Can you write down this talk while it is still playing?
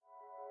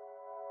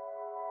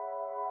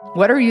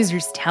What are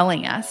users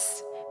telling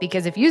us?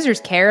 Because if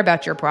users care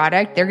about your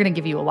product, they're going to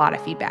give you a lot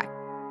of feedback.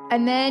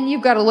 And then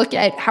you've got to look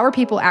at how are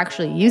people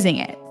actually using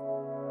it.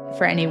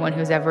 For anyone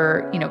who's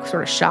ever,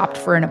 sort of shopped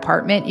for an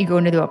apartment, you go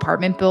into the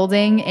apartment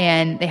building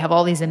and they have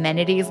all these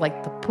amenities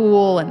like the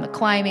pool and the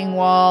climbing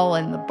wall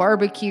and the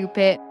barbecue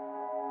pit.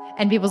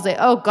 And people say,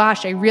 oh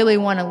gosh, I really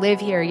want to live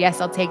here. Yes,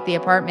 I'll take the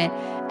apartment.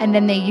 And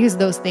then they use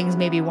those things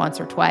maybe once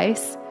or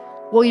twice.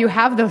 Well, you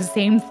have those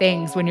same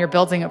things when you're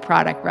building a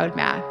product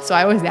roadmap. So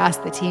I always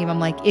ask the team, I'm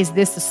like, is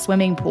this a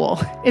swimming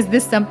pool? Is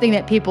this something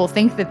that people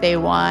think that they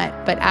want,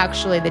 but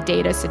actually the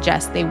data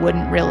suggests they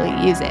wouldn't really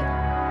use it?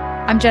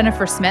 I'm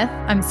Jennifer Smith.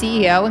 I'm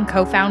CEO and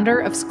co-founder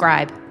of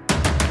Scribe.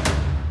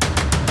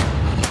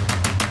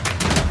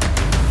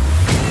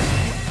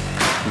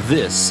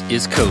 This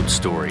is Code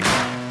Story,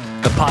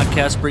 a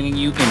podcast bringing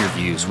you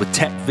interviews with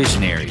tech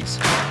visionaries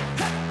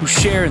who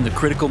share in the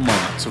critical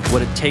moments of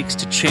what it takes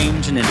to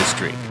change an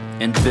industry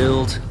and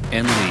build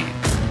and lead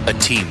a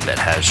team that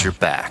has your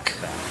back.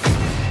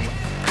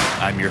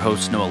 I'm your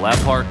host, Noah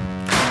Laphart,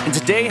 and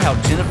today how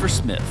Jennifer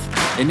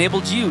Smith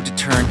enabled you to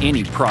turn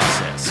any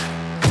process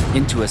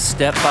into a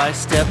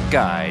step-by-step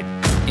guide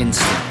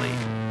instantly.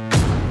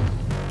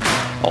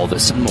 All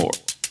this and more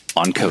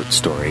on Code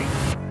Story.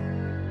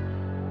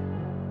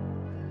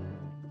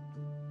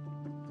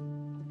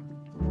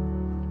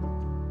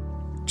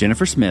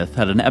 Jennifer Smith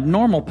had an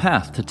abnormal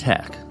path to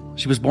tech.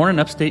 She was born in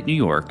upstate New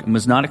York and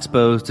was not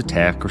exposed to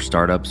tech or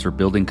startups or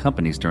building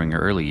companies during her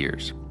early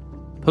years.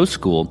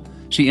 Post-school,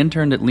 she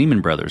interned at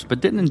Lehman Brothers but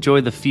didn't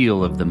enjoy the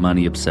feel of the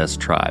money-obsessed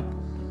tribe.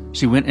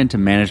 She went into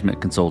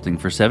management consulting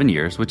for 7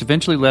 years, which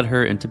eventually led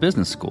her into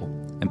business school.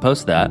 And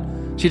post that,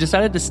 she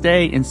decided to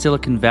stay in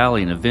Silicon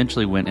Valley and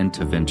eventually went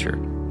into venture.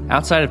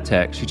 Outside of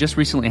tech, she just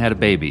recently had a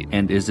baby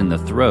and is in the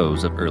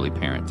throes of early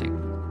parenting.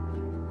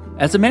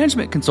 As a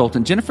management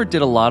consultant, Jennifer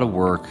did a lot of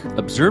work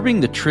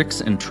observing the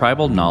tricks and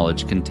tribal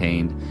knowledge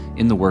contained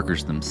in the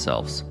workers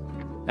themselves.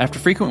 After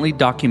frequently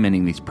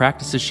documenting these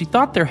practices, she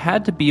thought there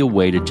had to be a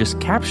way to just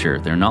capture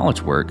their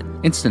knowledge work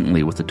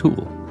instantly with a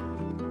tool.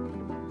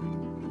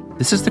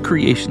 This is the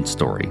creation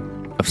story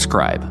of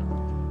Scribe.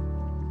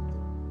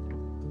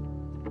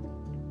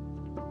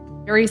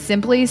 Very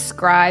simply,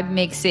 Scribe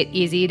makes it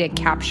easy to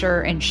capture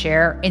and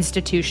share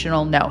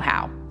institutional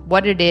know-how,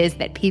 what it is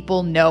that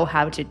people know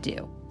how to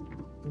do.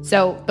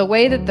 So the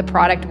way that the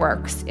product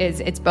works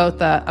is it's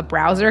both a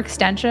browser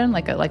extension,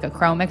 like a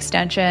Chrome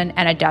extension,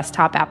 and a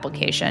desktop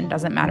application.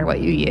 Doesn't matter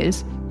what you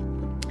use.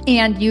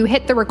 And you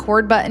hit the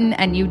record button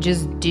and you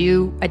just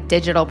do a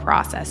digital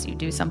process. You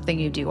do something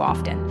you do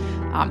often.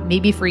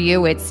 Maybe for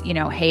you, it's,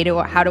 hey,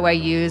 how do I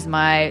use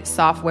my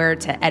software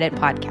to edit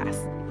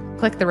podcasts?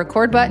 Click the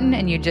record button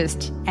and you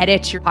just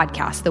edit your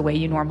podcast the way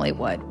you normally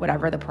would,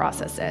 whatever the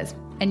process is.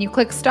 And you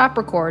click stop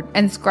record,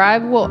 and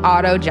Scribe will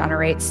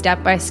auto-generate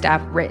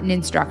step-by-step written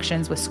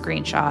instructions with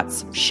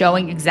screenshots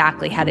showing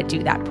exactly how to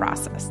do that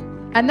process.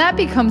 And that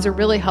becomes a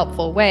really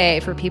helpful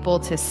way for people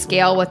to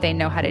scale what they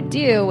know how to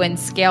do and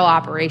scale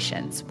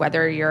operations,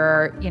 whether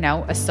you're,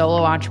 a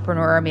solo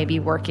entrepreneur, maybe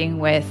working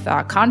with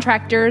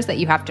contractors that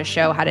you have to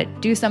show how to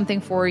do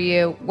something for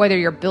you, whether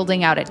you're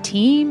building out a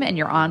team and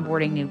you're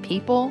onboarding new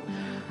people,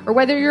 or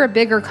whether you're a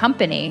bigger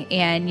company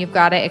and you've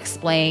got to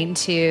explain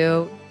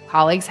to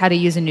colleagues how to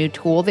use a new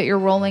tool that you're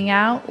rolling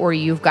out, or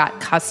you've got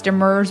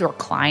customers or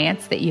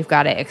clients that you've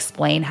got to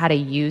explain how to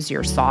use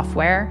your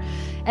software.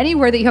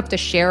 Anywhere that you have to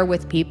share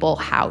with people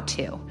how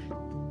to.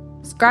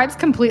 Scribe's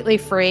completely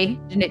free,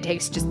 and it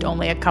takes just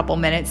only a couple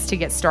minutes to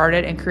get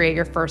started and create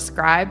your first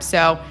Scribe.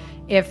 So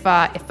if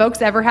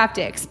folks ever have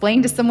to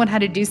explain to someone how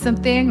to do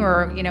something,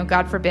 or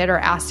God forbid, are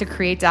asked to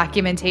create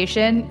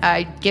documentation,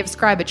 give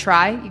Scribe a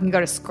try. You can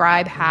go to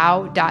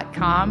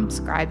scribehow.com,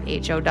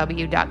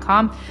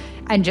 scribehow.com,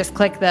 and just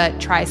click the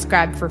try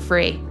Scribe for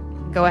free.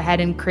 Go ahead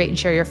and create and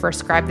share your first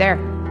Scribe there.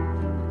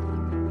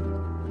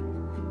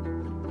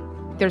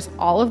 There's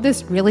all of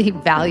this really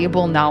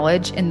valuable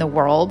knowledge in the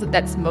world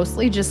that's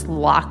mostly just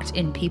locked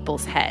in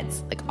people's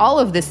heads. Like all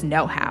of this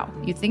know-how.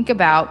 You think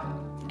about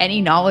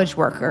any knowledge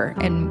worker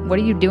and what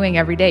are you doing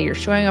every day? You're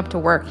showing up to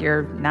work,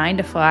 you're 9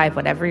 to 5,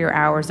 whatever your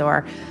hours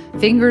are,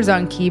 fingers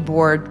on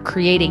keyboard,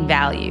 creating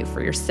value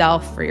for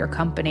yourself, for your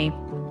company.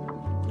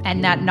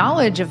 And that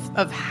knowledge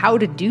of how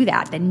to do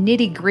that, the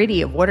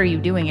nitty-gritty of what are you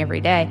doing every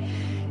day,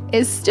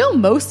 is still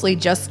mostly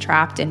just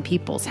trapped in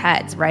people's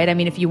heads, right? I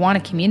mean, if you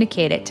want to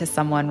communicate it to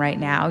someone right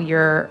now,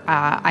 you're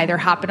either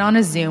hopping on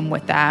a Zoom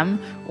with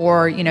them,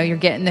 or you're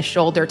getting the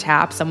shoulder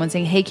tap. Someone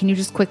saying, "Hey, can you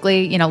just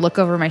quickly look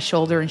over my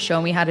shoulder and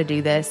show me how to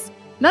do this?"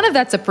 None of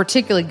that's a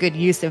particularly good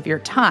use of your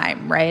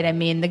time, right? I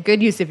mean, the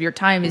good use of your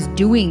time is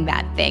doing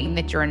that thing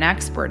that you're an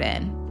expert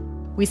in.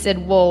 We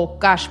said, well,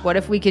 gosh, what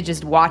if we could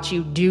just watch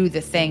you do the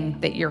thing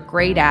that you're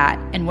great at?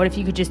 And what if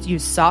you could just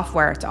use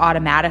software to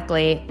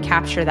automatically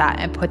capture that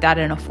and put that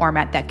in a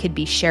format that could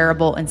be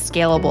shareable and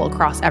scalable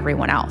across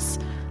everyone else?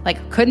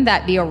 Like, couldn't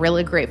that be a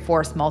really great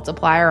force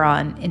multiplier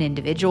on an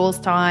individual's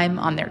time,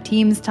 on their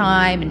team's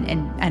time,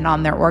 and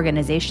on their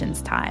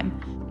organization's time?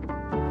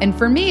 And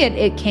for me,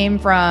 it came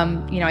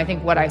from, I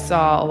think what I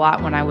saw a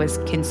lot when I was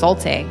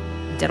consulting.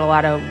 Did a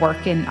lot of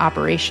work in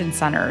operation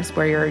centers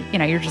where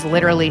you're just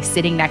literally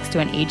sitting next to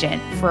an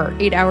agent for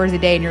 8 hours a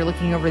day and you're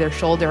looking over their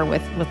shoulder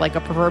with like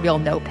a proverbial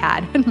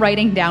notepad and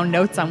writing down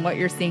notes on what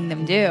you're seeing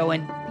them do.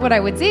 And what I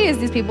would see is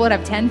these people would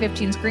have 10,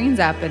 15 screens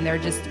up and they're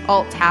just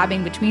alt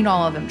tabbing between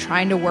all of them,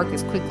 trying to work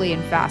as quickly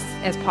and fast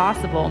as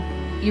possible.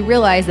 You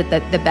realize that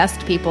the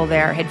best people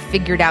there had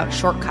figured out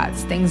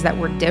shortcuts, things that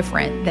were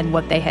different than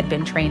what they had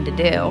been trained to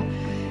do.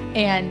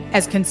 And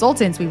as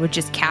consultants, we would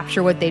just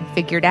capture what they'd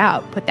figured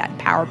out, put that in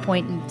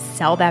PowerPoint and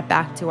sell that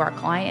back to our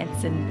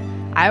clients.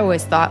 And I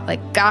always thought,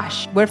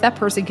 gosh, what if that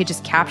person could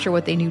just capture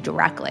what they knew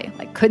directly?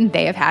 Couldn't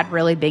they have had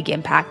really big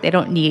impact? They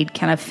don't need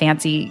kind of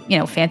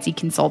fancy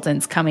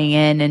consultants coming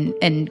in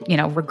and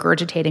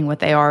regurgitating what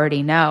they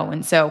already know.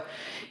 And so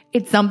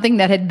it's something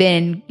that had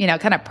been,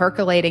 kind of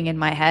percolating in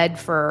my head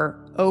for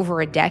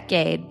over a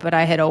decade, but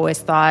I had always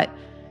thought,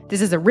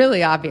 this is a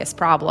really obvious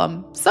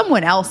problem.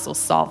 Someone else will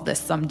solve this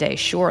someday,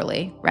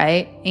 surely,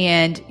 right?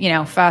 And,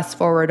 fast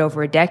forward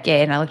over a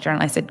decade, and I looked around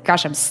and I said,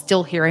 gosh, I'm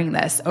still hearing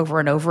this over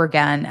and over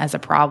again as a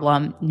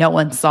problem. No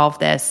one solved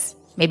this.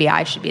 Maybe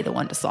I should be the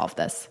one to solve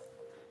this.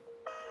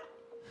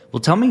 Well,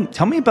 tell me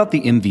about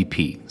the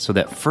MVP. So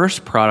that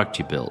first product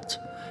you built,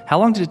 how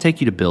long did it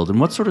take you to build,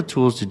 and what sort of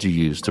tools did you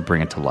use to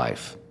bring it to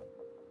life?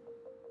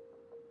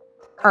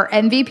 Our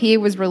MVP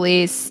was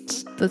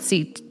released,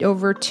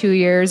 over 2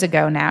 years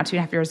ago now,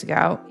 2.5 years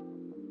ago.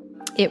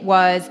 It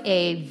was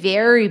a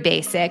very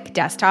basic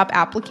desktop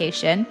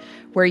application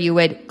where you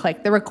would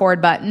click the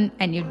record button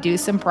and you'd do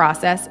some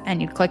process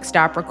and you'd click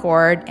stop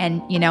record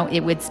and,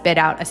 it would spit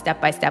out a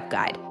step-by-step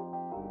guide.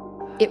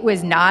 It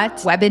was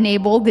not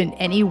web-enabled in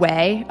any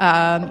way.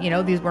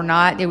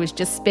 It was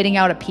just spitting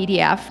out a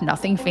PDF,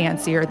 nothing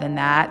fancier than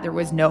that. There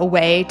was no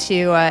way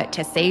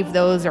to save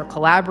those or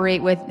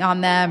collaborate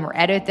on them or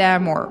edit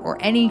them or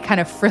any kind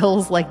of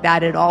frills like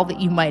that at all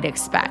that you might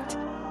expect.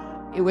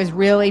 It was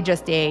really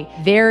just a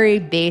very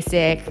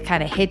basic,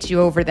 kind of hits you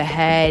over the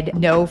head,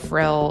 no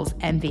frills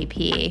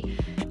MVP.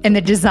 And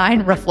the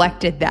design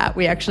reflected that.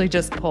 We actually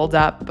just pulled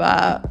up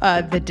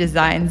the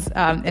designs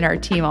in our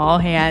team all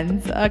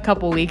hands a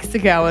couple weeks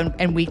ago,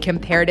 and we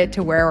compared it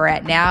to where we're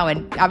at now.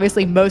 And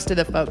obviously, most of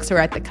the folks who are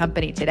at the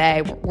company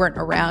today weren't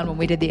around when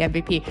we did the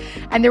MVP.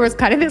 And there was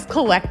kind of this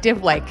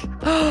collective,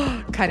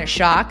 kind of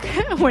shock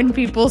when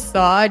people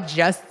saw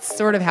just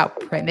sort of how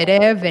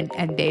primitive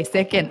and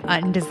basic and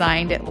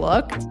undesigned it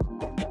looked.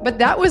 But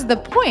that was the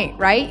point,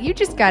 right? You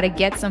just got to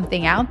get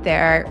something out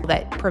there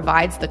that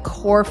provides the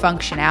core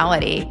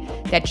functionality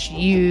that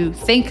you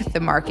think the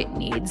market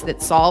needs,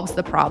 that solves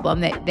the problem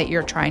that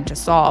you're trying to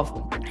solve.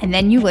 And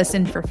then you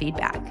listen for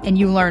feedback and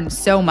you learn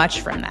so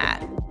much from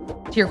that.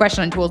 To your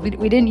question on tools, we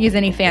didn't use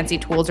any fancy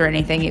tools or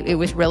anything. It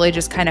was really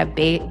just kind of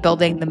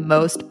building the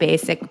most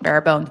basic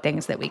bare bone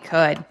things that we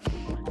could.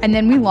 And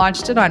then we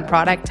launched it on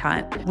Product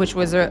Hunt, which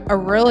was a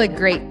really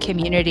great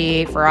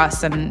community for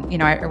us. And,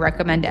 I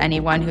recommend to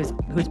anyone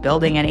who's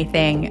building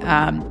anything,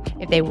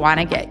 if they want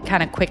to get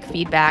kind of quick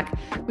feedback,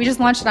 we just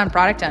launched it on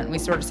Product Hunt. We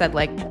sort of said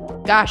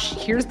gosh,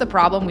 here's the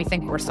problem we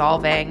think we're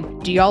solving.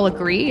 Do y'all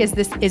agree? Is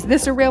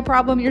this a real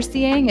problem you're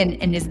seeing?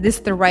 And is this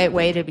the right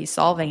way to be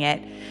solving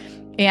it?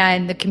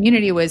 And the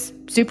community was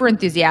super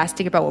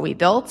enthusiastic about what we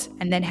built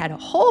and then had a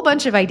whole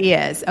bunch of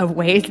ideas of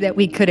ways that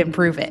we could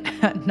improve it,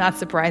 not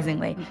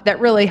surprisingly. That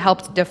really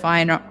helped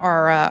define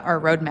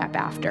our roadmap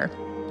after.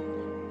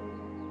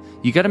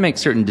 You got to make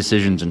certain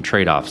decisions and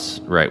trade-offs,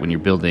 right, when you're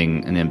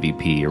building an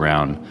MVP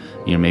around,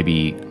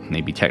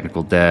 maybe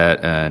technical debt,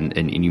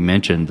 and you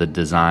mentioned the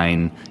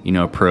design,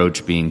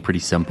 approach being pretty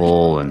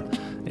simple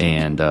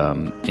and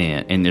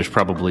there's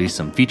probably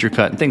some feature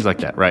cut and things like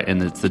that, right?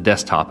 And it's the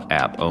desktop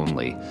app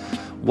only.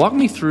 Walk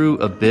me through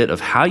a bit of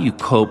how you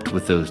coped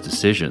with those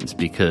decisions,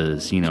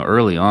 because,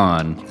 early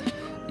on,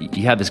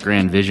 you have this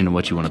grand vision of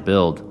what you want to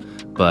build,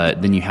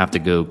 but then you have to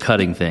go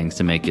cutting things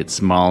to make it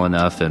small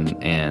enough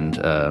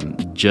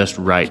and just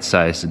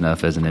right-sized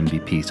enough as an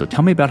MVP. So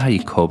tell me about how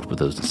you coped with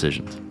those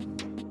decisions.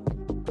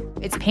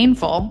 It's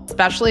painful,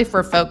 especially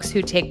for folks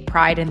who take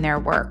pride in their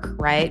work,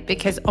 right?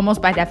 Because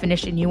almost by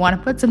definition, you want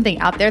to put something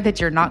out there that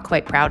you're not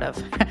quite proud of,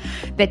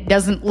 that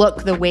doesn't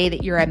look the way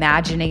that you're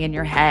imagining in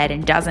your head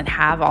and doesn't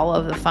have all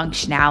of the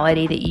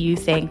functionality that you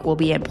think will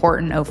be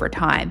important over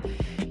time.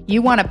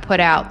 You want to put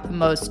out the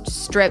most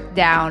stripped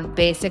down,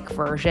 basic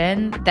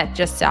version that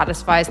just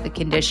satisfies the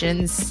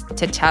conditions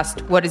to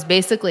test what is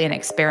basically an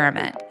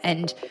experiment.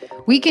 And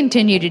we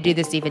continue to do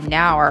this even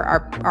now.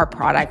 Our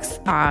products,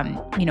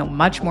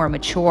 much more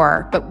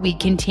mature, but we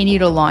continue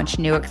to launch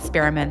new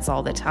experiments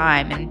all the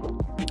time.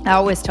 And I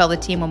always tell the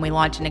team when we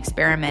launch an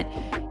experiment,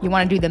 you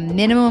want to do the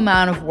minimum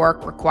amount of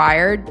work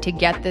required to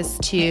get this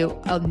to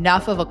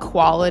enough of a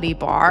quality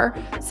bar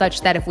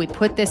such that if we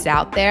put this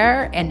out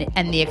there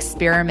and the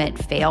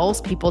experiment fails,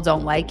 people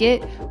don't like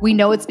it, we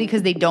know it's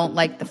because they don't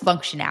like the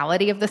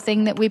functionality of the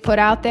thing that we put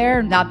out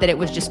there, not that it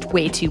was just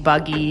way too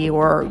buggy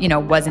or,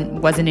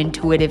 wasn't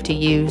intuitive to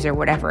use or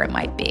whatever it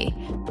might be.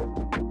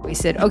 We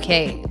said,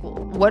 okay,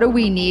 what do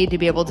we need to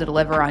be able to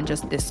deliver on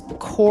just this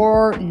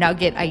core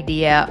nugget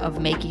idea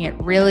of making it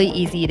really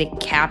easy to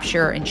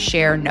capture and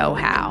share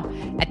know-how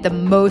at the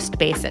most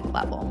basic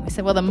level? We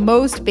said, well, the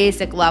most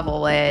basic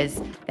level is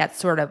that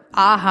sort of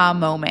aha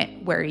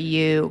moment where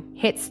you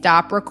hit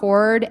stop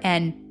record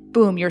and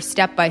boom, your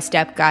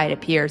step-by-step guide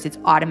appears. It's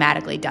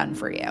automatically done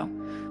for you.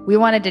 We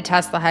wanted to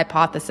test the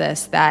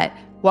hypothesis that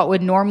what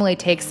would normally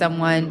take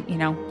someone,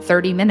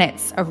 30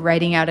 minutes of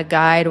writing out a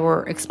guide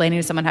or explaining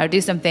to someone how to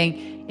do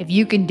something, if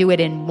you can do it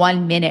in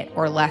 1 minute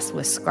or less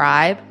with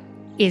Scribe,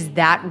 is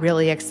that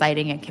really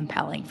exciting and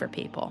compelling for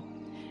people?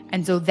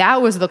 And so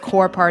that was the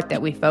core part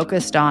that we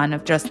focused on,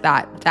 of just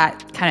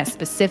that kind of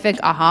specific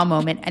aha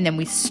moment. And then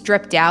we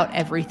stripped out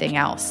everything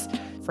else.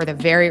 For the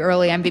very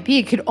early MVP,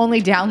 you could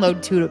only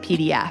download to a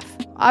PDF.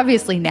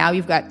 Obviously, now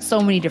you've got so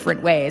many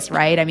different ways,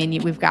 right? I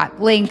mean, we've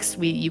got links.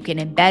 You can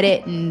embed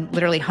it in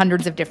literally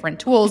hundreds of different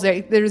tools.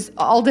 There's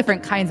all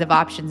different kinds of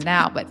options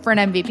now. But for an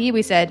MVP,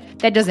 we said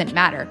that doesn't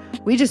matter.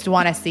 We just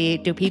want to see,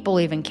 do people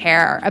even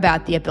care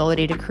about the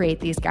ability to create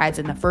these guides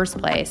in the first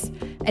place?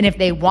 And if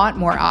they want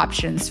more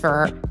options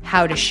for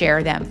how to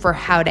share them, for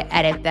how to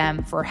edit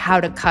them, for how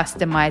to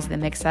customize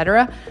them, et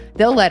cetera,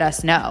 they'll let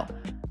us know.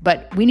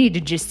 But we need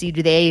to just see,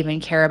 do they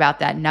even care about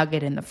that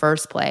nugget in the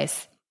first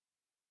place?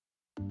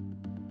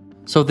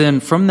 So then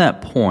from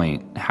that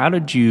point, how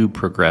did you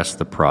progress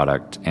the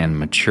product and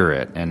mature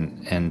it?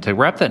 And to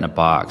wrap that in a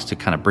box, to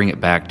kind of bring it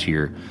back to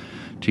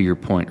your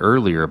point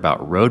earlier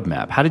about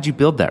roadmap, how did you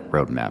build that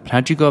roadmap?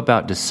 How did you go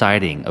about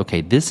deciding,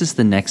 okay, this is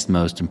the next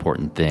most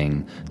important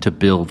thing to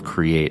build,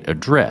 create,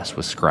 address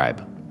with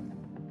Scribe?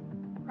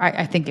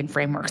 I think in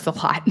frameworks a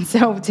lot. And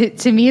so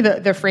to me,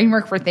 the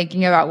framework for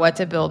thinking about what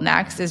to build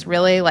next is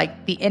really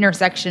like the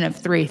intersection of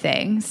three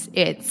things.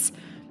 It's,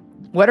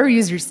 what are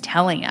users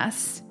telling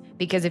us?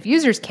 Because if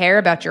users care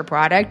about your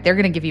product, they're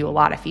going to give you a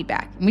lot of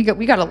feedback. And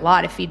we got a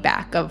lot of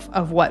feedback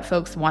of what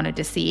folks wanted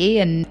to see,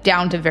 and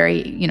down to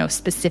very,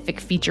 specific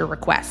feature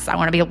requests. I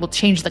want to be able to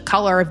change the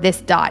color of this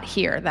dot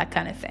here, that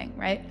kind of thing,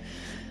 right?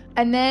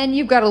 And then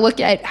you've got to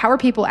look at, how are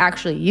people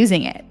actually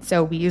using it?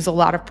 So we use a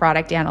lot of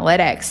product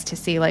analytics to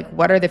see, like,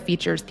 what are the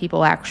features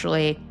people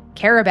actually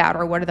care about,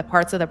 or what are the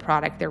parts of the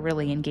product they're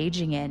really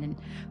engaging in? And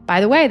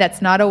by the way,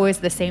 that's not always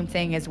the same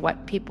thing as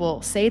what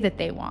people say that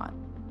they want.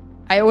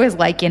 I always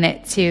liken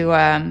it to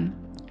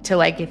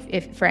like,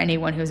 if for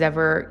anyone who's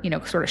ever,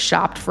 sort of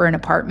shopped for an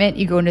apartment,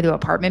 you go into the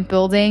apartment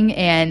building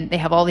and they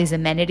have all these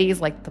amenities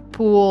like the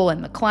pool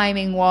and the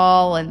climbing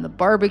wall and the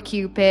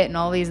barbecue pit and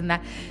all these and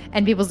that.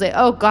 And people say,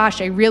 oh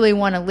gosh, I really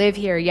want to live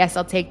here. Yes,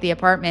 I'll take the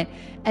apartment.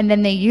 And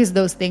then they use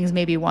those things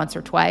maybe once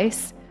or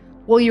twice.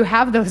 Well, you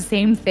have those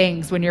same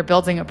things when you're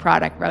building a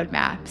product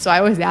roadmap. So I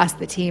always ask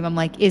the team, I'm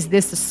like, is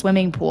this a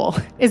swimming pool?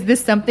 Is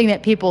this something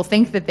that people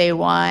think that they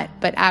want,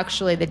 but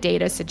actually the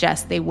data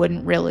suggests they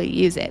wouldn't really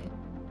use it?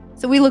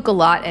 So we look a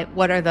lot at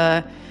what are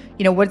the,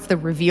 what's the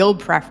revealed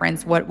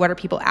preference? What are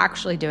people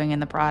actually doing in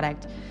the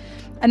product?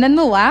 And then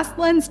the last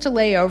lens to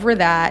lay over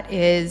that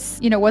is,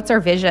 what's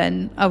our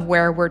vision of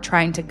where we're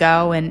trying to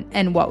go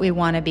and what we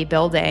want to be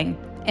building?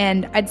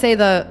 And I'd say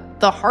the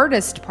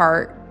hardest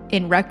part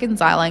in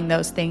reconciling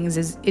those things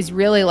is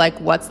really like,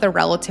 what's the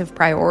relative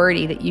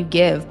priority that you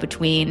give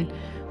between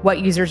what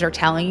users are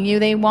telling you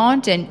they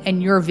want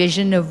and your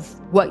vision of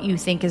what you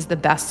think is the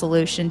best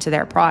solution to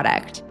their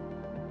product.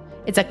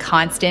 It's a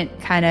constant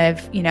kind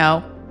of,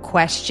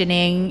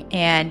 questioning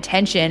and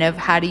tension of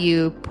how do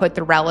you put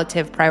the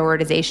relative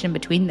prioritization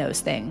between those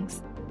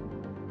things.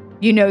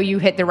 You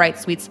hit the right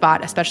sweet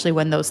spot, especially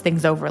when those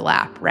things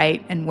overlap,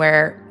 right? And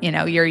where,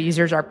 your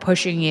users are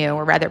pushing you,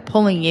 or rather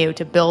pulling you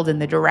to build in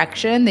the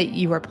direction that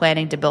you were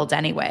planning to build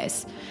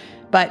anyways.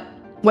 But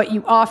what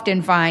you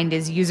often find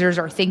is users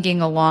are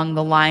thinking along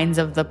the lines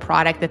of the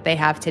product that they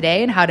have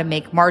today and how to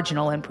make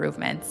marginal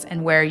improvements.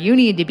 And where you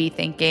need to be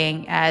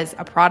thinking as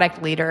a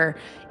product leader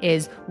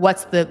is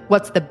what's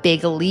the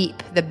big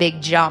leap, the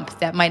big jump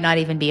that might not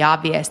even be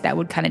obvious, that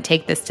would kind of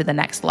take this to the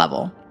next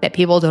level that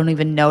people don't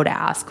even know to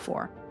ask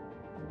for.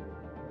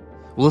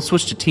 Well, let's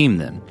switch to team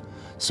then.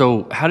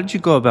 So how did you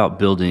go about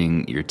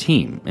building your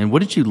team? And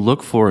what did you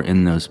look for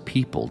in those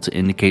people to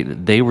indicate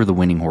that they were the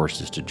winning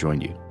horses to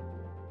join you?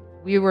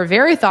 We were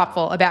very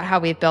thoughtful about how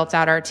we've built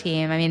out our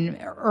team. I mean,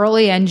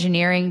 early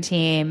engineering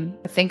team,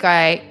 I think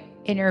I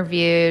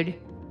interviewed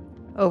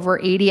over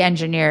 80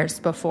 engineers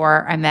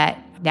before I met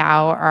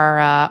now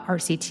our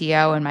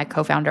CTO and my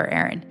co-founder,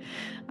 Aaron.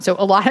 So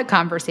a lot of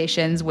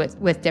conversations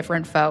with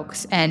different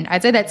folks. And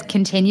I'd say that's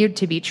continued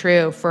to be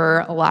true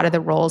for a lot of the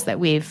roles that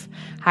we've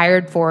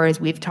hired for, is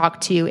we've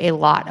talked to a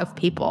lot of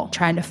people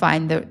trying to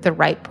find the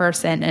right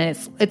person. And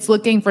it's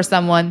looking for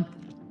someone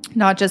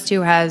not just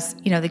who has,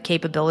 the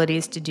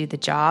capabilities to do the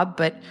job,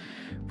 but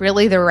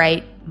really the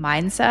right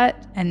mindset.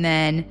 And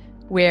then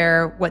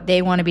where what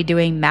they want to be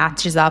doing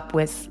matches up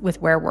with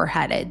where we're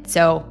headed.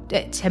 So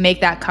to make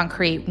that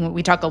concrete,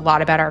 we talk a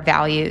lot about our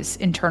values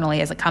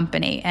internally as a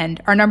company.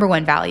 And our number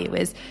one value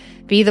is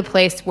be the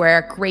place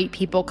where great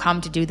people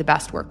come to do the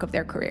best work of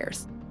their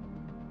careers.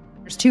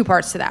 there's two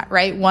parts to that,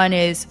 right? One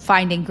is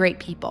finding great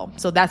people.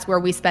 So that's where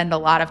we spend a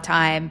lot of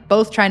time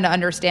both trying to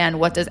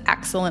understand what does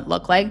excellent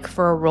look like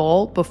for a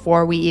role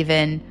before we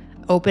even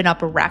open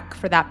up a rec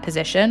for that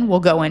position. We'll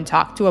go and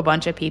talk to a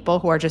bunch of people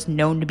who are just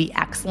known to be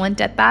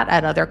excellent at that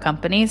at other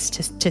companies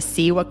to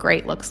see what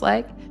great looks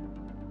like.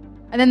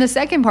 And then the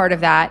second part of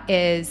that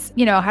is,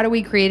 how do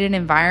we create an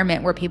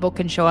environment where people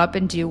can show up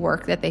and do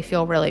work that they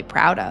feel really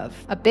proud of?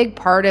 A big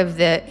part of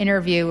the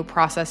interview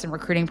process and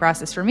recruiting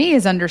process for me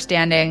is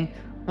understanding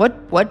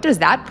what does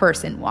that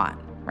person want,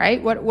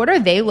 right? What are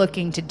they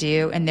looking to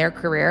do in their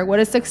career? What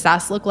does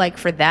success look like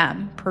for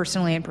them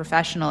personally and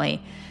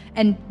professionally?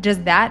 And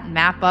does that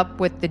map up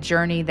with the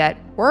journey that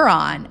we're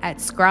on at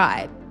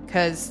Scribe?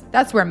 Because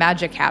that's where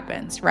magic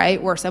happens,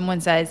 right? Where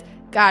someone says,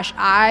 gosh,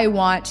 I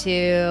want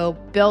to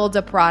build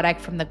a product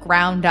from the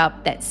ground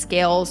up that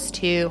scales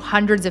to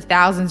hundreds of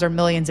thousands or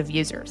millions of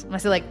users. And I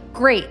say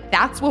great,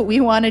 that's what we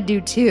want to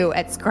do too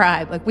at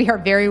Scribe. We are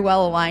very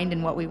well aligned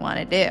in what we want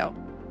to do.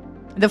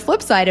 The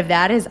flip side of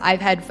that is I've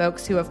had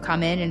folks who have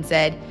come in and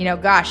said,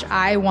 gosh,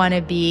 I want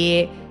to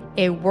be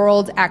a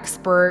world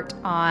expert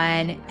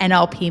on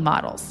NLP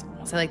models.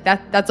 So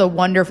that's a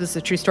wonderful, this is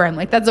a true story. I'm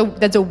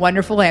that's a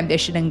wonderful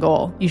ambition and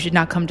goal. You should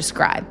not come to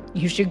Scribe.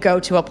 You should go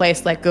to a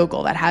place like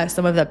Google that has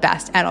some of the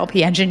best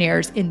NLP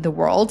engineers in the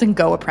world and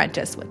go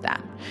apprentice with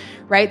them,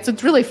 right? So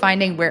it's really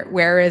finding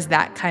where is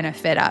that kind of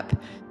fit up.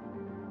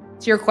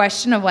 To your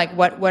question of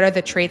what are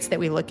the traits that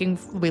we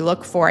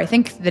look for, I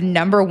think the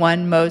number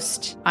one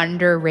most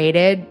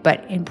underrated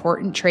but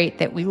important trait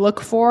that we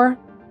look for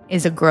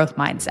is a growth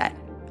mindset.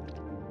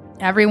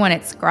 Everyone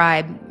at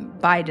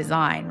Scribe, by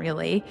design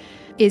really,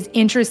 is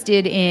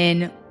interested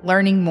in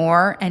learning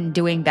more and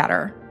doing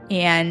better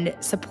and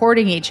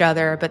supporting each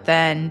other, but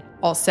then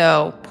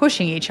also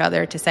pushing each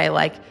other to say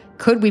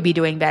could we be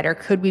doing better?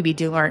 Could we be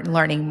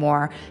learning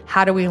more?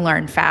 How do we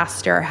learn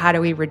faster? How do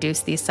we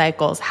reduce these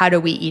cycles? How do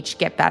we each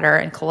get better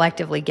and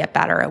collectively get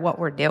better at what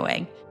we're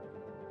doing?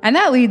 And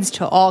that leads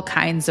to all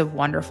kinds of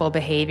wonderful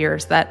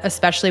behaviors that,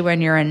 especially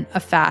when you're in a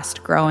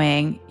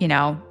fast-growing,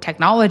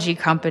 technology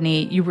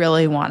company, you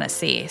really want to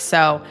see.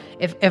 So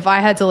if I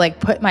had to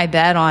put my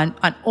bet on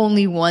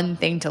only one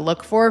thing to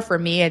look for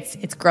me,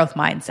 it's growth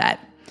mindset.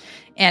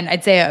 And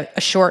I'd say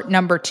a short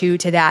number two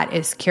to that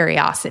is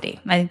curiosity.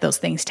 I think those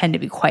things tend to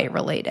be quite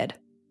related.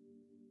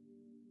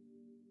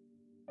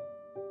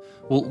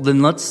 Well,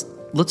 then let's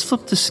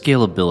flip to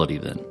scalability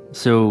then.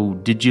 So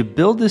did you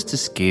build this to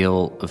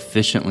scale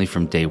efficiently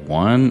from day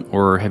one,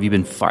 or have you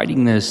been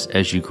fighting this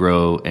as you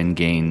grow and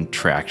gain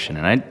traction?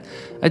 And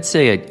I'd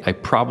say I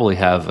probably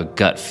have a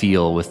gut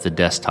feel with the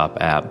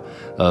desktop app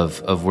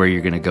of where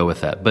you're going to go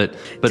with that. But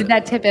did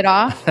that tip it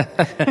off?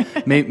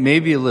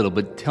 maybe a little,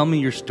 but tell me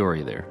your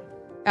story there.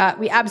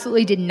 We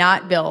absolutely did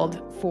not build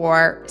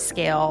for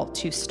scale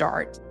to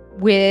start,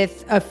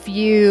 with a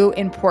few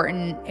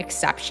important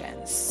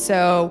exceptions.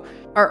 So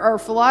our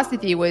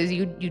philosophy was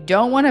you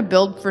don't want to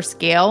build for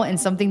scale in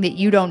something that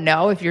you don't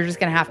know if you're just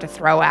going to have to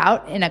throw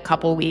out in a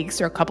couple weeks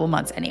or a couple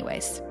months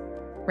anyways,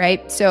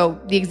 right? So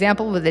the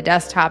example of the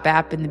desktop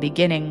app in the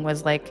beginning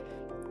was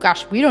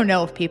gosh, we don't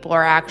know if people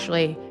are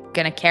actually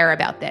going to care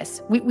about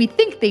this. We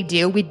think they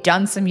do. We'd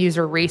done some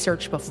user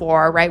research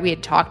before, right? We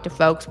had talked to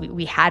folks.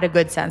 We had a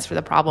good sense for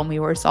the problem we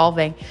were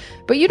solving,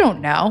 but you don't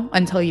know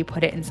until you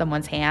put it in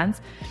someone's hands.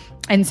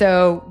 And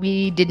so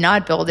we did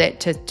not build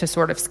it to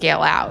sort of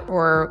scale out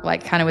or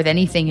kind of with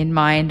anything in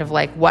mind of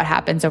what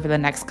happens over the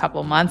next couple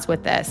of months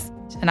with this.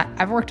 And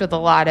I've worked with a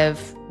lot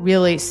of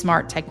really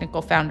smart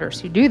technical founders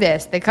who do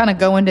this. They kind of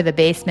go into the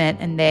basement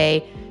and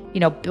they,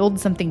 build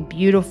something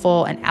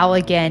beautiful and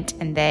elegant,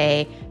 and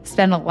they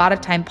spend a lot of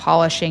time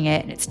polishing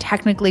it, and it's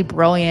technically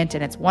brilliant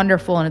and it's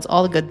wonderful and it's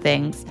all the good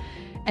things.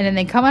 And then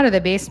they come out of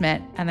the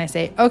basement and they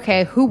say,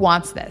 okay, who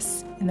wants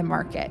this in the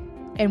market?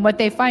 And what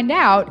they find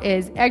out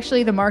is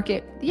actually the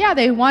market,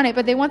 they want it,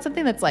 but they want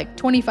something that's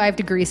 25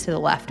 degrees to the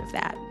left of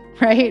that,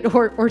 right?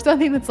 Or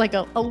something that's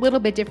a little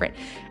bit different.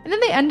 And then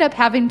they end up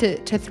having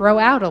to throw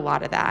out a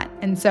lot of that.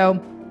 And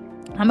so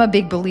I'm a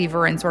big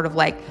believer in sort of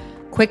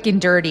quick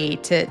and dirty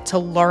to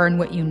learn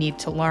what you need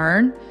to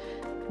learn,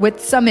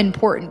 with some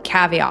important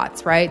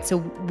caveats, right? So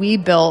we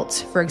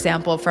built, for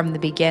example, from the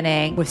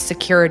beginning with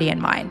security in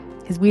mind.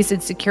 Because we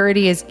said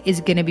security is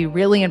going to be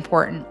really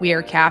important. We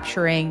are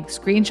capturing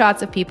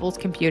screenshots of people's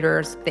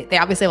computers. They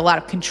obviously have a lot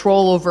of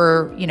control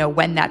over,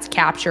 when that's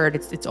captured.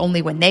 It's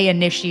only when they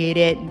initiate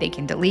it, and they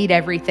can delete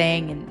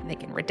everything, and they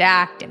can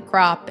redact and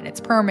crop, and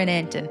it's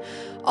permanent and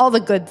all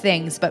the good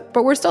things. But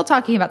we're still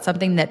talking about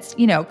something that's,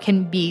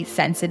 can be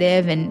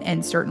sensitive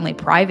and certainly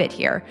private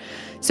here.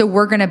 So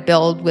we're going to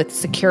build with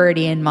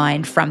security in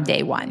mind from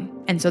day one.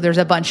 And so there's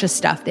a bunch of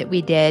stuff that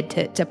we did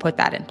to put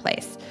that in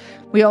place.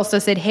 We also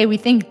said, hey, we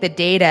think the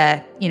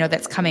data,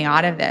 that's coming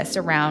out of this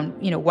around,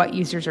 what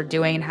users are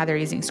doing and how they're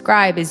using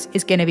Scribe is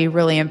going to be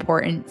really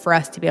important for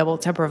us to be able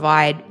to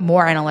provide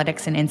more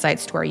analytics and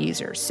insights to our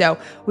users. So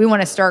we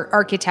want to start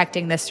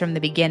architecting this from the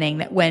beginning,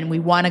 that when we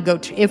want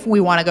to if we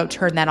want to go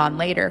turn that on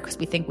later, because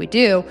we think we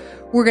do,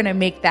 we're going to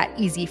make that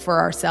easy for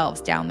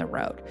ourselves down the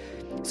road.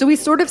 So we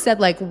sort of said,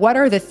 like, what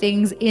are the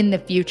things in the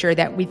future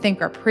that we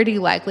think are pretty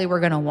likely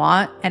we're going to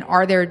want? And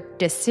are there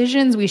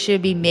decisions we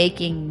should be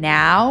making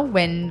now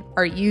when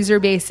our user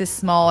base is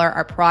smaller,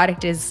 our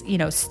product is,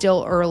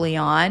 still early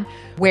on,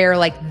 where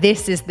like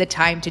this is the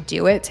time to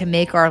do it to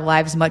make our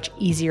lives much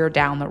easier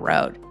down the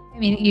road? I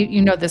mean,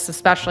 you know this,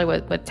 especially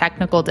with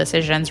technical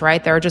decisions,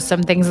 right? There are just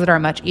some things that are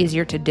much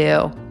easier to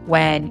do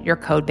when your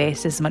code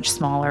base is much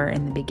smaller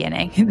in the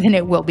beginning than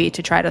it will be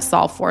to try to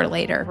solve for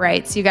later,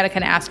 right? So you got to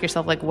kind of ask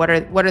yourself, like, what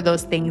are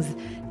those things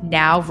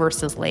now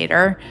versus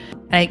later?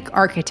 Like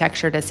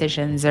architecture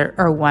decisions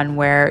are one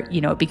where,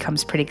 it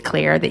becomes pretty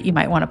clear that you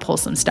might want to pull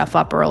some stuff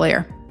up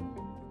earlier.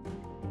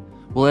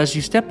 Well, as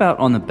you step out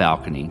on the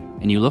balcony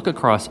and you look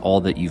across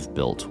all that you've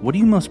built, what are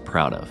you most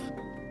proud of?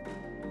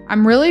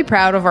 I'm really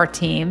proud of our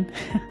team.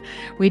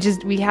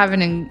 We have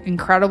an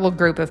incredible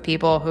group of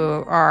people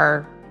who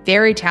are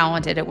very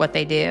talented at what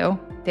they do.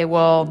 They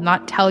will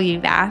not tell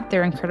you that.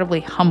 They're incredibly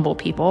humble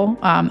people.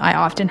 I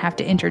often have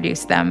to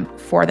introduce them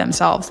for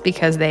themselves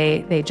because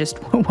they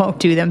just won't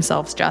do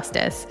themselves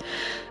justice.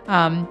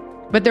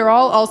 But they're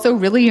all also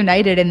really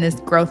united in this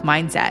growth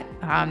mindset.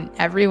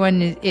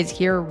 Everyone is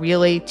here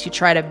really to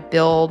try to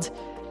build,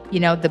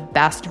 the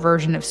best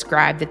version of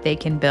Scribe that they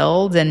can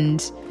build.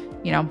 And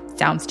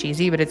sounds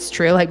cheesy, but it's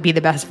true, like be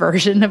the best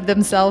version of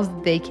themselves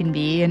that they can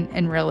be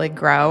and really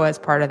grow as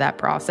part of that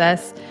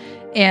process.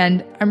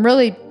 And I'm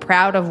really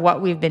proud of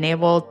what we've been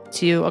able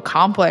to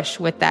accomplish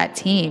with that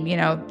team.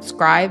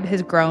 Scribe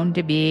has grown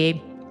to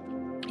be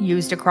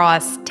used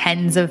across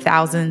tens of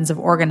thousands of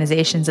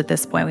organizations at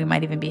this point. We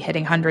might even be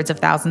hitting hundreds of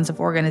thousands of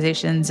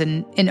organizations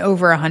in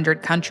over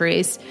 100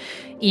 countries.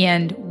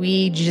 And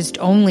we just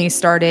only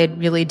started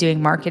really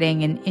doing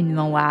marketing in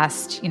the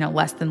last,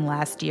 less than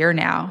last year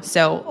now.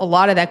 So a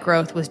lot of that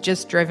growth was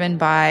just driven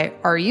by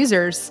our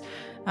users,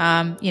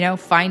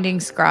 finding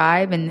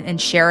Scribe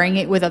and sharing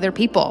it with other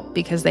people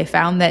because they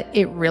found that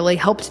it really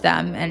helped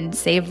them and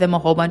saved them a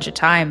whole bunch of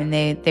time. And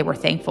they were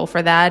thankful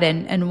for that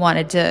and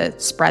wanted to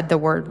spread the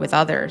word with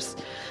others.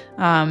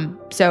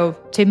 So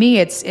to me,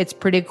 it's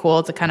pretty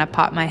cool to kind of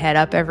pop my head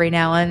up every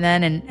now and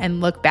then and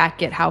look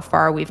back at how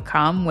far we've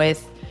come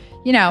with,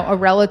 a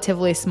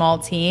relatively small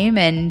team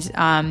and,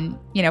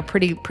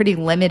 pretty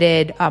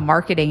limited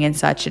marketing and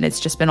such. And it's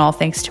just been all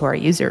thanks to our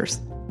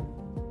users.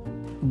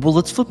 Well,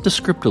 let's flip the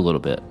script a little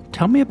bit.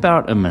 Tell me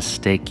about a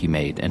mistake you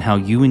made and how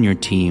you and your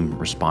team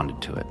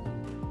responded to it.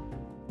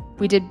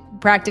 We did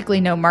practically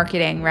no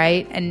marketing,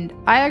 right? And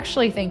I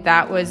actually think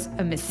that was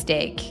a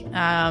mistake.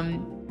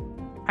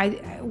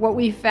 What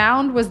we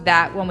found was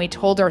that when we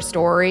told our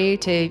story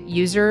to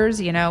users,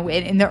 in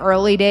the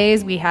early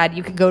days,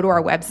 you could go to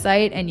our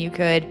website and you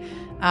could,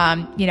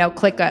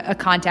 click a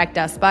contact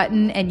us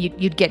button and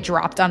you'd get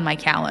dropped on my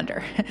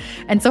calendar.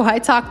 And so I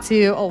talked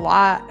to a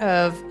lot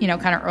of,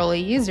 kind of early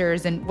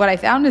users. And what I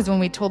found is when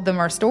we told them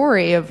our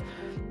story of,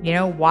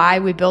 why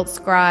we built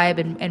Scribe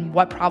and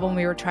what problem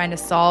we were trying to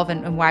solve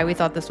and why we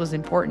thought this was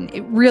important,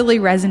 it really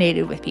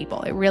resonated with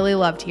people. It really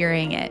loved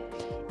hearing it.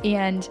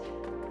 And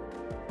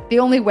the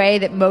only way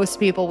that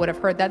most people would have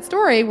heard that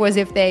story was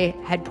if they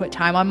had put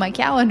time on my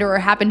calendar or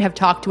happened to have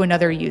talked to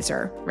another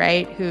user,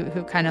 right?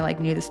 Who kind of like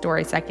knew the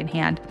story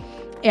secondhand.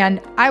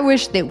 And I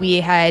wish that we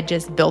had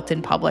just built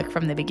in public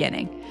from the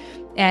beginning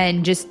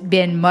and just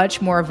been much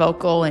more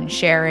vocal in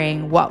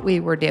sharing what we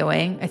were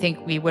doing. I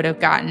think we would have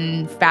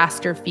gotten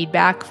faster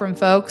feedback from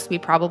folks. We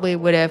probably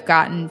would have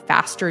gotten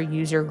faster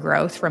user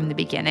growth from the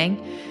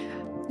beginning.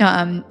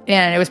 And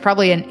it was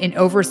probably an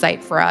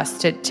oversight for us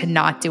to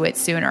not do it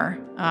sooner.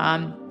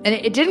 And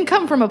it didn't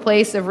come from a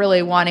place of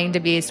really wanting to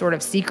be sort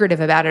of secretive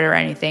about it or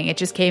anything. It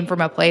just came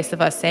from a place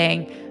of us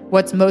saying,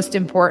 what's most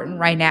important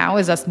right now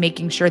is us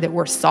making sure that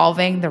we're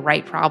solving the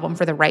right problem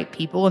for the right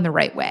people in the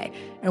right way.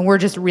 And we're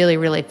just really,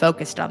 really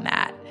focused on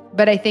that.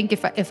 But I think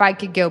if I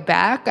could go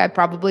back, I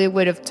probably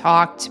would have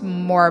talked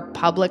more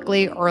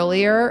publicly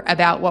earlier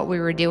about what we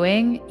were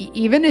doing,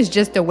 even as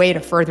just a way to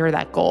further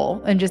that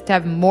goal and just to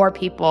have more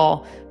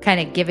people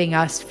kind of giving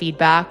us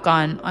feedback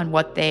on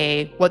what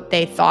they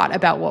thought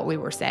about what we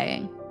were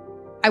saying.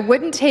 I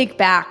wouldn't take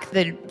back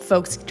the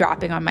folks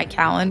dropping on my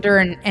calendar,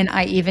 and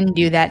I even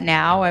do that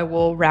now. I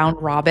will round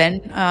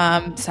robin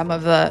some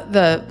of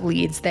the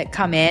leads that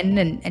come in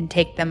and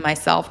take them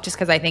myself, just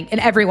because I think, and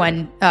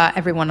everyone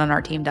on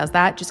our team does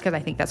that, just because I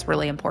think that's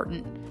really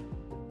important.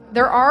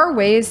 There are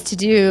ways to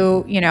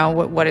do,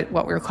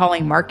 what we're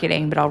calling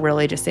marketing, but I'll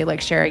really just say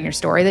like sharing your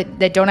story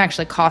that don't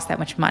actually cost that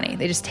much money.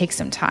 They just take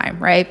some time,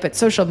 right? But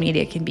social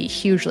media can be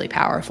hugely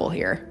powerful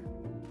here.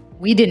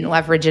 We didn't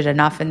leverage it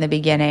enough in the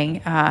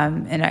beginning.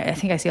 And I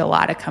think I see a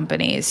lot of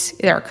companies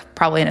that are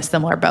probably in a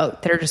similar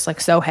boat that are just like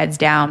so heads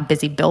down,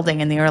 busy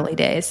building in the early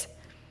days.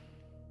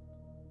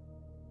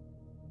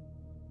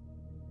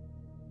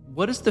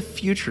 What does the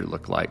future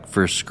look like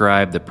for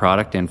Scribe, the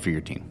product, and for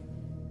your team?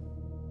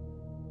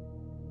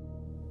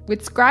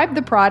 With Scribe,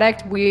 the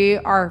product, we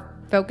are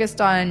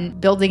focused on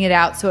building it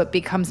out so it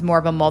becomes more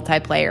of a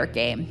multiplayer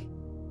game.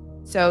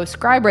 So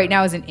Scribe right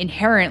now is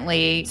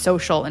inherently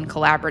social and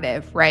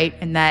collaborative, right?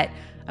 And that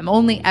I'm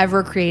only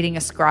ever creating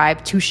a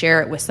scribe to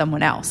share it with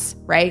someone else,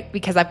 right?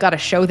 Because I've got to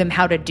show them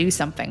how to do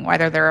something,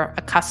 whether they're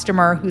a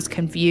customer who's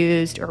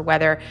confused or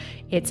whether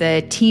it's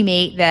a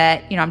teammate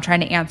that, I'm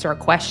trying to answer a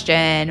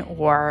question,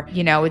 or,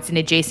 it's an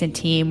adjacent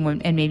team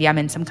and maybe I'm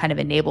in some kind of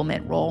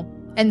enablement role.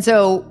 And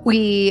so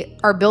we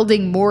are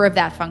building more of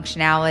that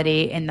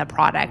functionality in the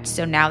product.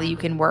 So now you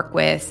can work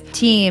with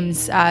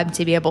teams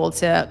to be able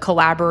to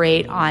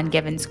collaborate on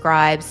given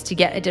scribes, to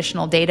get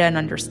additional data and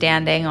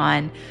understanding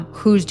on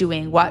who's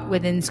doing what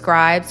within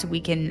scribes.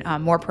 We can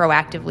more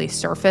proactively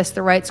surface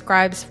the right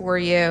scribes for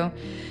you,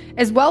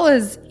 as well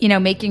as,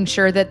 making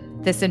sure that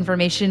this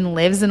information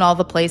lives in all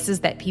the places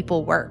that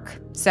people work.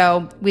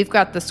 So we've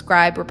got the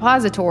Scribe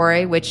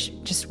repository, which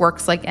just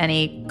works like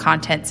any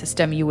content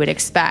system you would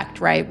expect,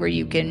 right? Where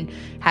you can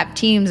have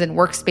teams and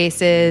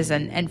workspaces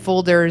and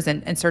folders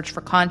and search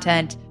for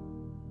content.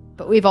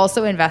 But we've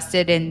also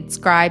invested in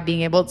Scribe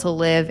being able to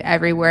live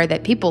everywhere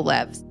that people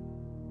live.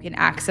 You can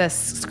access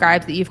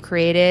scribes that you've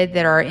created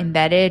that are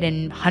embedded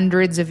in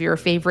hundreds of your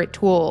favorite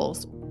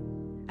tools.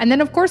 And then,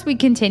 of course, we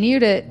continue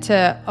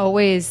to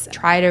always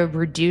try to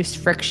reduce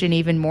friction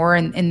even more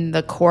in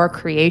the core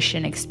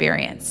creation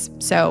experience.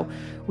 So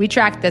we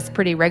track this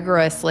pretty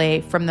rigorously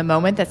from the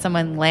moment that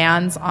someone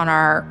lands on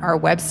our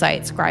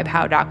website,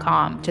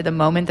 scribehow.com, to the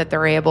moment that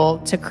they're able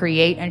to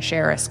create and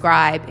share a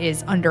scribe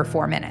is under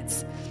 4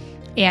 minutes.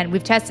 And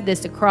we've tested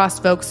this across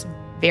folks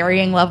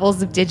varying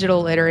levels of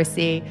digital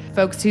literacy,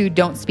 folks who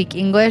don't speak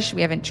English.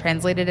 We haven't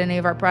translated any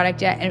of our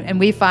product yet. And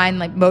we find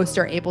like most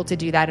are able to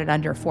do that in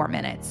under 4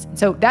 minutes.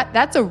 So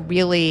that's a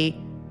really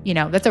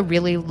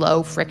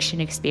low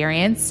friction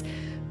experience.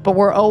 But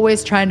we're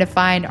always trying to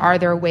find, are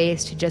there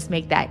ways to just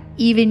make that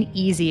even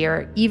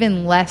easier,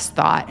 even less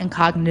thought and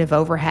cognitive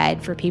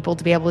overhead for people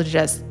to be able to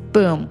just,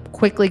 boom,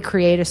 quickly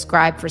create a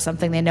scribe for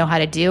something they know how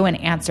to do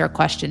and answer a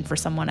question for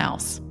someone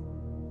else.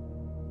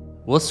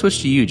 Well, let's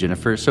switch to you,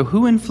 Jennifer. So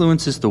who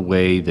influences the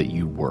way that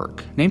you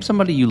work? Name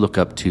somebody you look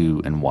up to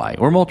and why,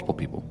 or multiple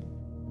people.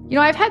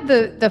 I've had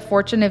the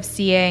fortune of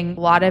seeing a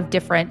lot of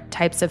different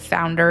types of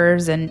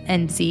founders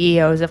and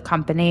CEOs of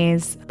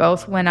companies,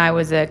 both when I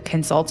was a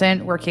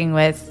consultant working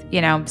with,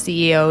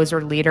 CEOs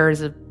or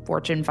leaders of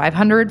Fortune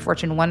 500,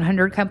 Fortune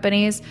 100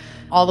 companies,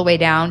 all the way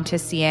down to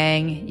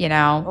seeing,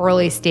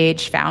 early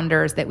stage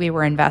founders that we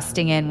were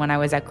investing in when I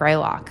was at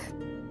Greylock.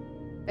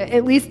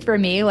 At least for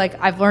me,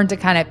 I've learned to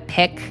kind of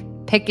pick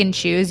and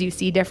choose. You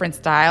see different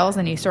styles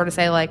and you sort of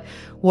say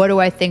what do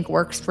I think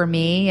works for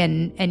me?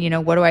 And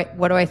what do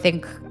I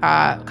think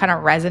kind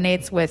of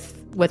resonates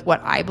with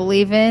what I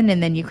believe in?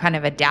 And then you kind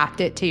of adapt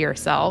it to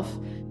yourself.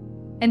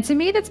 And to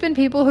me, that's been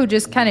people who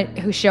just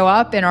who show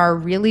up and are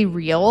really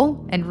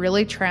real and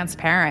really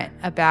transparent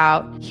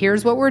about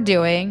here's what we're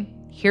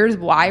doing. Here's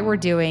why we're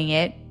doing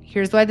it.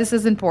 Here's why this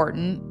is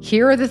important.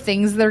 Here are the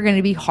things that are going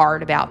to be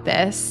hard about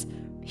this.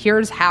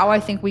 Here's how I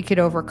think we could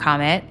overcome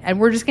it. And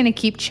we're just going to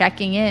keep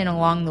checking in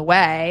along the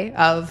way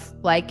of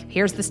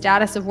here's the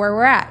status of where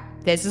we're at.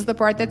 This is the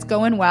part that's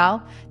going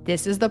well.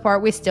 This is the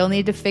part we still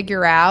need to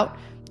figure out.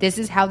 This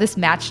is how this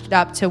matched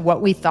up to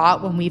what we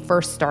thought when we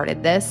first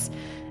started this.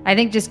 I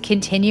think just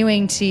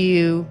continuing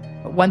to,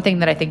 one thing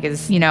that I think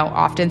is,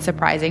 often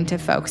surprising to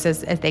folks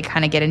as they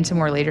kind of get into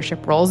more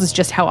leadership roles is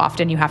just how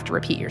often you have to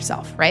repeat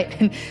yourself,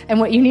 right? And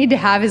what you need to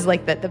have is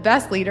the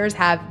best leaders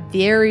have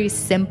very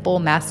simple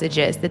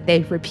messages that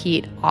they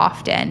repeat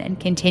often and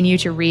continue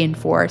to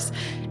reinforce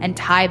and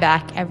tie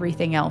back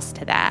everything else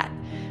to that.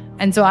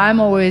 And so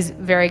I'm always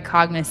very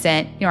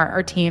cognizant,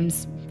 our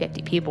team's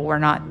 50 people, we're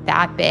not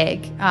that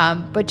big,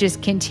 but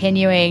just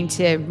continuing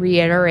to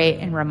reiterate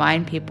and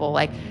remind people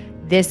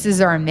this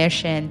is our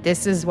mission.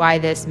 This is why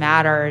this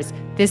matters.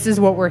 This is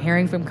what we're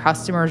hearing from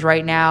customers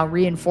right now,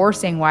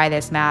 reinforcing why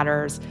this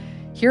matters.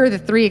 Here are the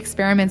 3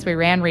 experiments we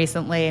ran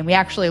recently, and we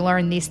actually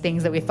learned these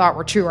things that we thought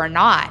were true or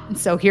not. And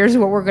so here's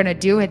what we're going to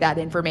do with that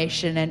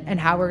information and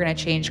how we're going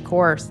to change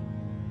course.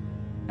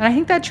 And I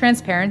think that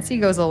transparency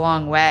goes a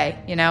long way.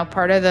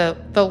 Part of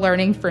the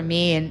learning for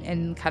me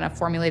and kind of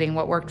formulating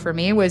what worked for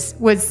me was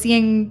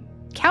seeing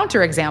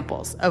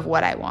counterexamples of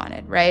what I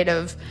wanted, right?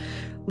 Of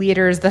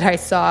leaders that I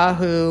saw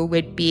who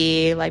would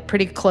be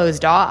pretty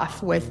closed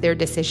off with their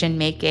decision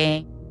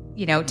making,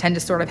 tend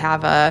to sort of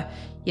have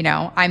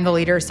I'm the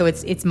leader, so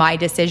it's my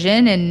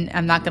decision and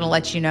I'm not going to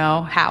let you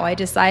know how I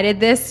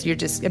decided this. I'm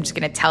just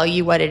going to tell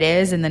you what it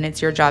is and then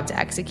it's your job to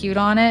execute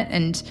on it.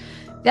 And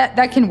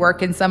that can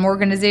work in some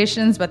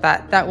organizations, but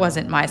that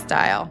wasn't my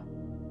style.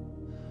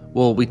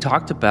 Well, we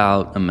talked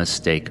about a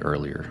mistake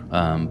earlier,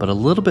 but a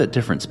little bit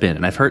different spin.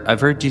 And I've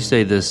heard you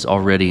say this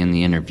already in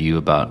the interview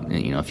about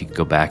if you could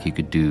go back,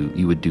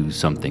 you would do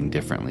something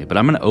differently. But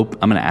I'm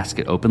gonna ask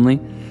it openly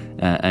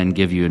and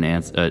give you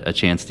a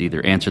chance to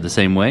either answer the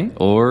same way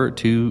or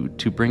to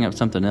bring up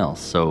something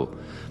else. So,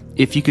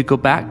 if you could go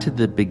back to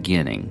the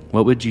beginning,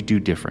 what would you do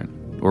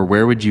different, or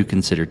where would you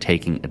consider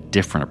taking a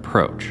different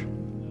approach?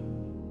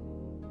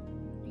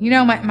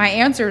 My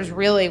answer is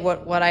really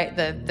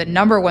the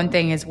number one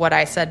thing is what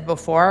I said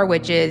before,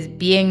 which is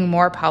being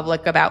more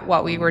public about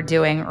what we were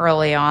doing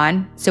early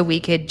on so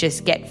we could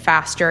just get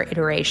faster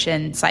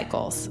iteration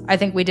cycles. I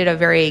think we did a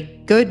very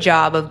good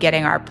job of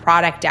getting our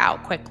product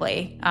out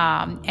quickly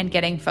and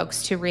getting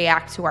folks to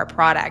react to our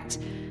product.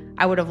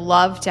 I would have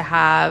loved to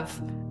have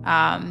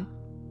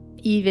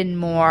even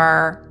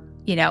more,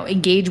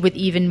 engage with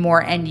even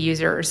more end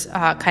users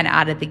kind of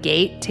out of the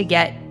gate to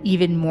get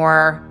even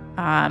more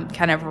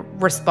kind of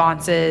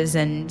responses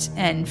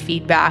and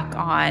feedback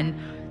on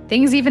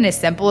things even as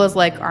simple as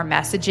like our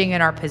messaging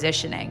and our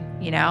positioning.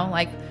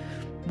 Like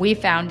we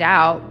found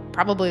out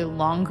probably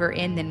longer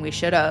in than we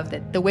should have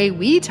that the way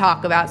we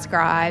talk about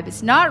Scribe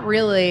is not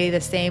really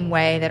the same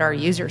way that our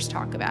users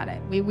talk about it.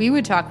 We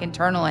would talk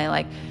internally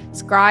like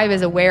Scribe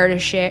is a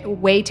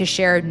way to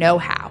share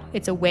know-how.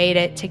 It's a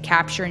way to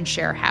capture and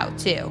share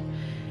how-to.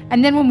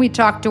 And then when we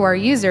talked to our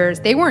users,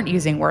 they weren't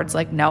using words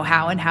like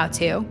know-how and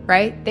how-to,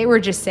 right? They were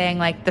just saying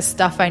like the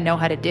stuff I know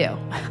how to do.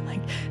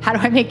 Like, how do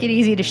I make it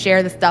easy to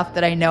share the stuff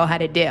that I know how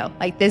to do?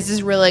 Like, this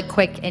is really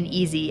quick and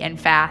easy and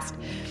fast.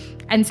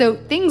 And so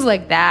things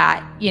like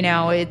that,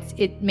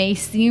 it may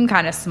seem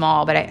kind of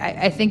small, but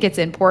I think it's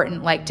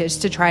important, like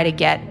just to try to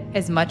get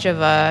as much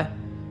of a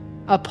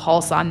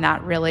pulse on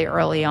that really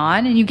early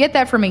on. And you get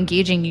that from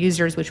engaging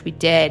users, which we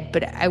did,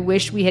 but I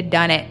wish we had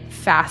done it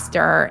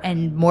faster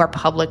and more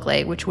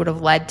publicly, which would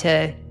have led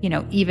to,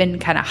 even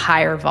kind of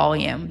higher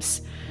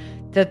volumes.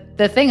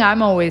 The thing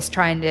I'm always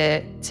trying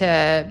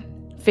to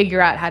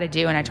figure out how to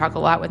do, and I talk a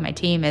lot with my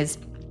team, is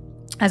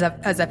as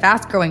a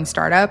fast-growing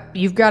startup,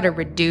 you've got to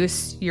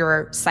reduce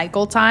your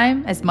cycle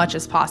time as much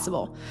as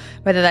possible,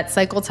 whether that's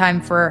cycle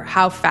time for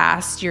how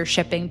fast you're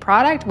shipping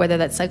product, whether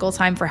that's cycle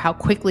time for how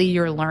quickly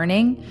you're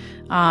learning,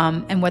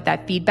 and what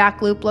that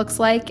feedback loop looks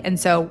like. And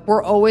so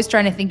we're always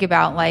trying to think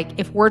about, like,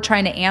 if we're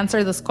trying to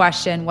answer this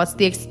question, what's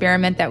the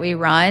experiment that we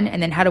run?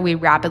 And then how do we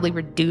rapidly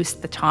reduce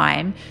the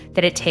time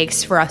that it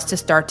takes for us to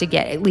start to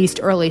get at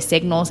least early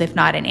signals, if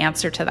not an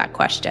answer to that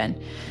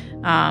question?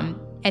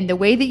 And the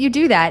way that you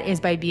do that is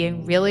by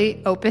being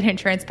really open and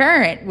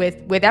transparent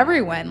with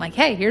everyone. Like,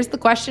 hey, here's the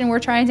question we're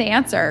trying to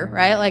answer,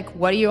 right? Like,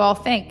 what do you all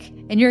think?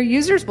 And your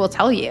users will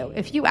tell you.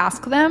 If you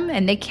ask them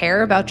and they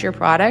care about your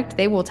product,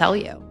 they will tell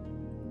you.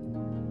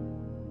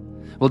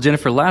 Well,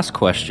 Jennifer, last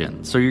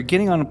question. So you're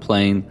getting on a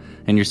plane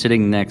and you're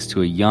sitting next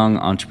to a young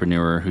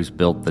entrepreneur who's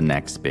built the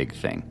next big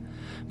thing.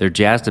 They're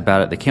jazzed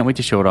about it. They can't wait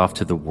to show it off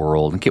to the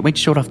world and can't wait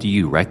to show it off to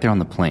you right there on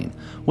the plane.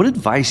 What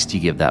advice do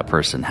you give that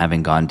person,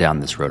 having gone down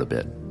this road a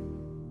bit?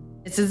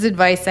 This is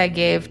advice I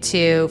gave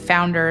to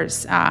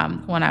founders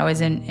when I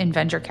was in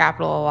venture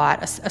capital a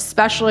lot,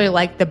 especially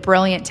like the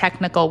brilliant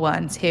technical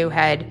ones who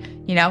had,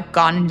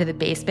 gone into the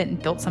basement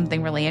and built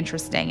something really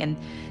interesting. And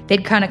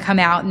they'd kind of come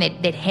out and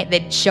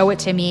they'd show it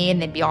to me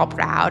and they'd be all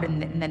proud.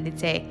 And then they'd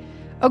say,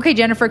 okay,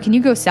 Jennifer, can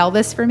you go sell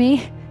this for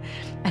me?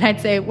 And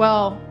I'd say,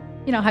 well,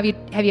 have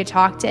you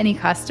talked to any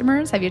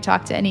customers? Have you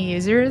talked to any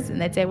users?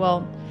 And they'd say,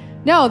 well,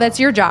 no, that's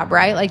your job,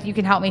 right? Like, you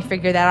can help me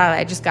figure that out.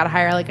 I just got to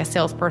hire like a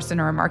salesperson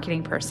or a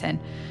marketing person.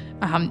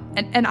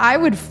 And I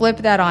would flip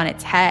that on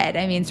its head.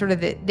 I mean, sort of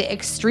the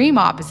extreme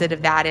opposite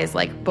of that is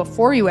like,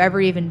 before you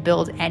ever even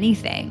build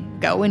anything,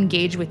 go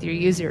engage with your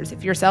users.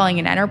 If you're selling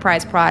an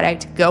enterprise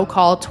product, go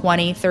call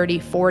 20, 30,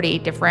 40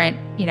 different,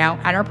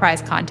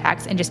 enterprise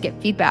contacts and just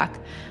get feedback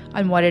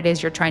on what it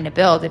is you're trying to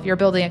build. If you're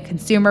building a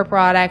consumer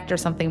product or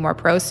something more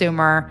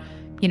prosumer,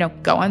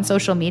 go on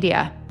social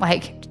media,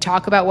 like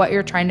talk about what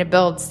you're trying to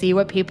build, see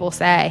what people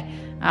say,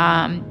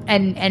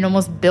 and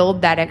almost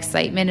build that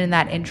excitement and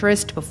that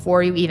interest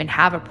before you even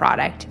have a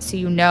product. So,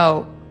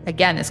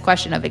 again, this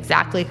question of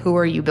exactly who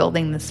are you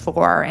building this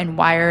for and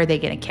why are they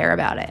going to care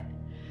about it?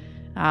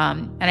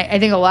 And I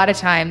think a lot of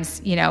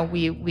times,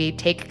 we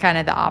take kind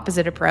of the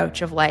opposite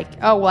approach of like,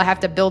 oh, well, I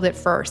have to build it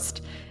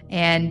first.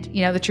 And,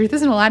 the truth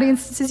is, in a lot of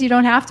instances, you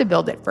don't have to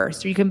build it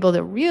first. Or you can build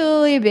a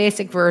really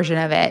basic version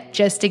of it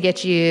just to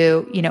get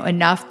you,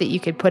 enough that you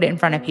could put it in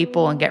front of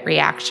people and get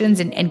reactions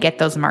and get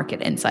those market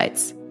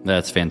insights.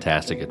 That's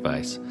fantastic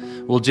advice.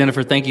 Well,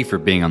 Jennifer, thank you for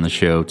being on the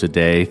show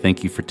today.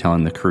 Thank you for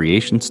telling the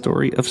creation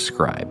story of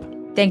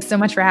Scribe. Thanks so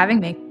much for having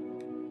me.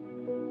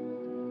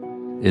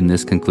 And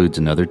this concludes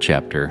another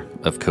chapter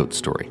of Code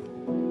Story.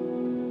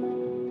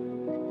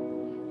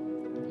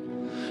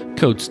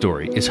 Code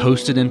Story is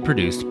hosted and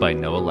produced by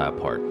Noah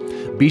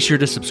Laphart. Be sure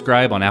to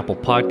subscribe on Apple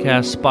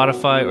Podcasts,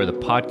 Spotify, or the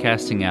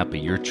podcasting app of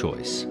your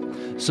choice.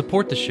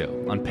 Support the show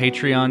on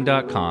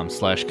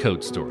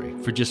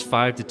patreon.com/codestory for just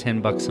 $5 to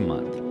 $10 a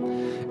month.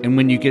 And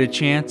when you get a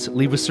chance,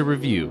 leave us a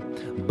review.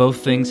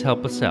 Both things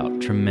help us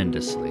out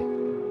tremendously.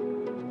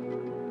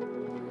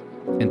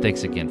 And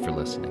thanks again for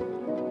listening.